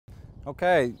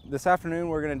Okay, this afternoon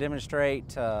we're going to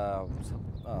demonstrate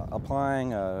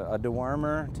applying a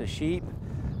dewormer to sheep.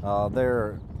 There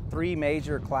are three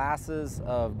major classes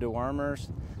of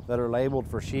dewormers that are labeled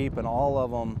for sheep, and all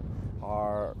of them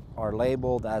are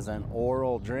labeled as an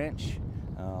oral drench.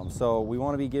 So we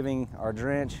want to be giving our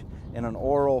drench in an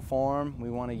oral form.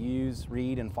 We want to use,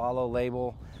 read, and follow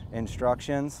label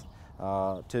instructions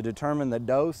to determine the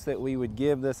dose that we would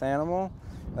give this animal.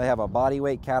 They have a body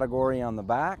weight category on the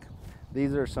back.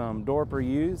 These are some Dorper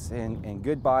ewes in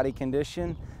good body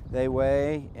condition. They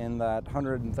weigh in that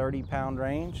 130-pound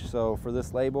range. So for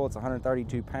this label, it's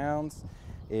 132 pounds,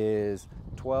 is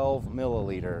 12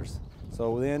 milliliters.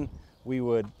 So then we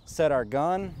would set our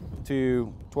gun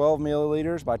to 12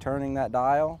 milliliters by turning that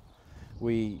dial.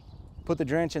 We put the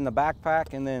drench in the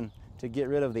backpack, and then to get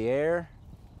rid of the air,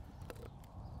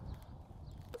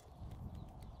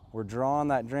 we're drawing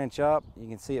that drench up. You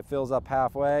can see it fills up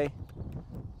halfway.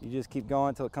 You just keep going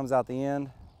until it comes out the end,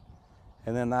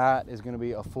 and then that is going to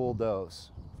be a full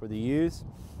dose for the ewes.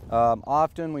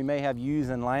 Often we may have ewes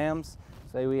and lambs.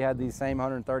 Say we had these same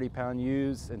 130-pound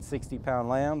ewes and 60-pound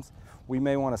lambs. We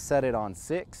may want to set it on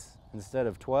 6 instead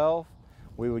of 12.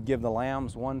 We would give the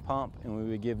lambs 1 pump, and we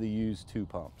would give the ewes 2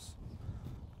 pumps.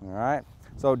 All right,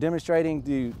 so demonstrating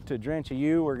to drench a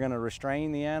ewe, we're going to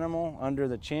restrain the animal under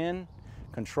the chin,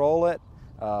 control it,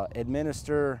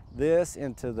 administer this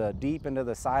deep into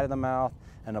the side of the mouth,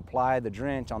 and apply the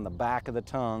drench on the back of the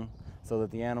tongue so that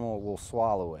the animal will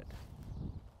swallow it.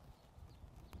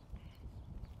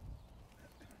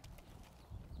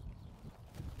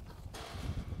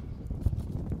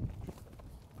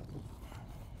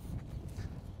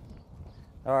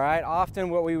 All right, often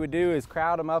what we would do is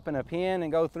crowd them up in a pen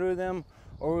and go through them,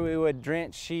 or we would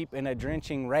drench sheep in a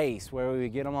drenching race where we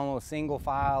would get them almost single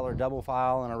file or double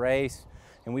file in a race,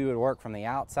 and we would work from the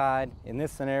outside. In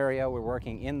this scenario, we're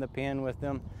working in the pen with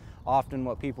them. Often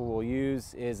what people will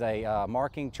use is a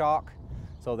marking chalk.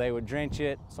 So they would drench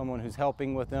it. Someone who's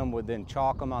helping with them would then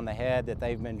chalk them on the head that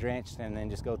they've been drenched, and then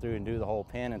just go through and do the whole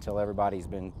pen until everybody's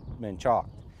been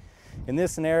chalked. In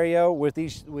this scenario, with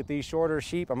these shorter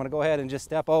sheep, I'm going to go ahead and just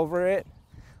step over it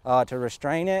to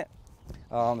restrain it.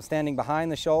 Standing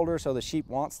behind the shoulder so the sheep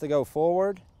wants to go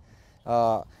forward.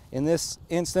 In this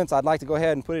instance, I'd like to go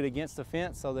ahead and put it against the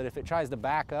fence so that if it tries to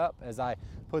back up as I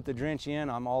put the drench in,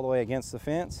 I'm all the way against the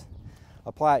fence.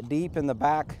 Apply it deep in the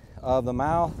back of the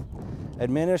mouth,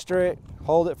 administer it,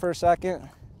 hold it for a second,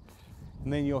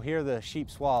 and then you'll hear the sheep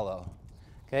swallow.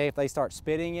 Okay, if they start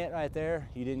spitting it right there,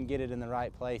 you didn't get it in the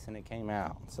right place and it came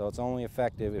out. So it's only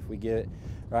effective if we get it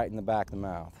right in the back of the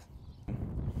mouth.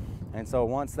 And so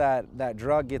once that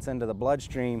drug gets into the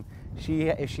bloodstream,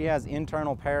 if she has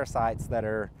internal parasites that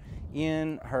are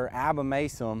in her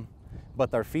abomasum,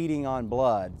 but they're feeding on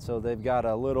blood, so they've got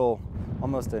a little,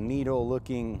 almost a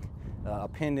needle-looking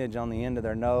appendage on the end of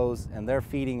their nose, and they're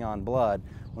feeding on blood.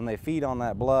 When they feed on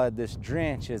that blood, this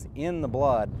drench is in the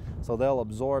blood, so they'll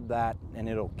absorb that and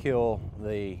it'll kill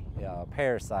the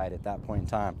parasite at that point in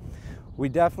time. We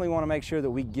definitely want to make sure that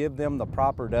we give them the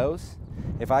proper dose.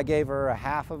 If I gave her a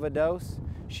half of a dose,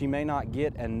 she may not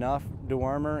get enough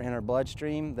dewormer in her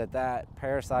bloodstream that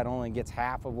parasite only gets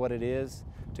half of what it is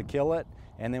to kill it,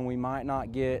 and then we might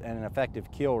not get an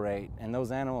effective kill rate. And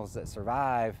those animals that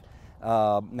survive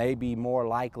may be more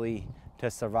likely to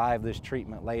survive this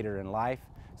treatment later in life.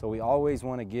 So we always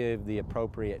want to give the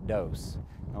appropriate dose,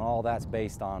 and all that's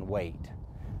based on weight.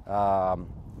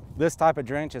 This type of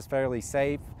drench is fairly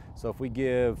safe, so if we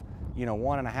give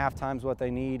 1.5 times what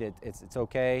they need, it's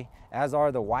okay, as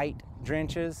are the white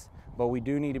drenches, but we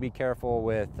do need to be careful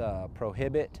with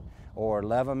Prohibit or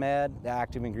Levamed. The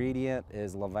active ingredient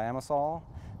is levamisole.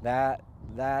 That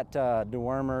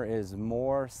dewormer is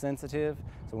more sensitive,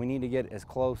 so we need to get as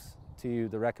close to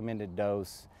the recommended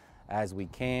dose as we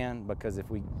can, because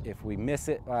if we miss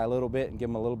it by a little bit and give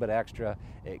them a little bit extra,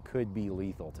 it could be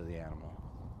lethal to the animal.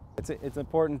 It's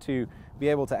important to be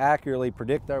able to accurately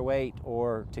predict their weight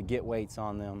or to get weights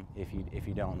on them if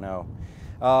you don't know.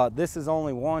 This is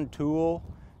only one tool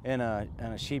in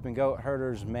a sheep and goat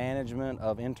herder's management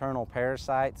of internal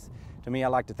parasites. To me, I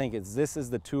like to think this is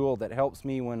the tool that helps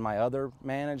me when my other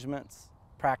management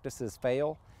practices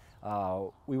fail.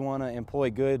 We want to employ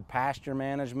good pasture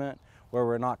management where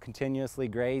we're not continuously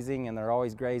grazing and they're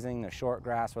always grazing the short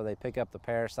grass where they pick up the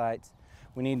parasites.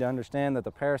 We need to understand that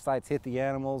the parasites hit the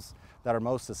animals that are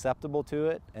most susceptible to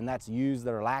it, and that's ewes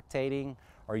that are lactating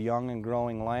or young and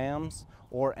growing lambs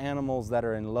or animals that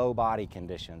are in low body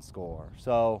condition score.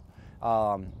 So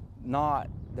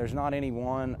there's not any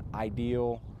one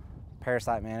ideal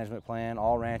parasite management plan.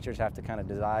 All ranchers have to kind of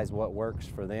devise what works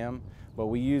for them, but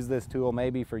we use this tool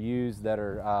maybe for ewes that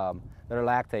are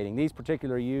lactating. These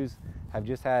particular ewes have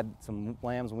just had some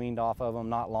lambs weaned off of them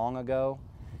not long ago.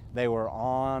 They were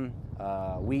on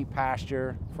wheat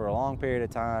pasture for a long period of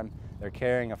time. They're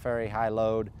carrying a very high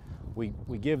load.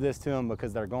 We give this to them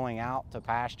because they're going out to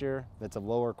pasture that's of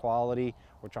lower quality.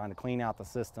 We're trying to clean out the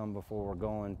system before we're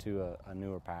going to a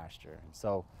newer pasture.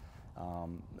 So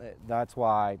that's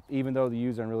why, even though the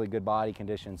ewes are in really good body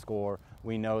condition score,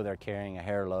 we know they're carrying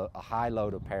a high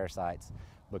load of parasites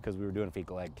because we were doing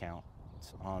fecal egg count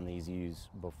on these ewes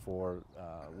before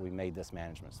we made this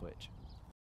management switch.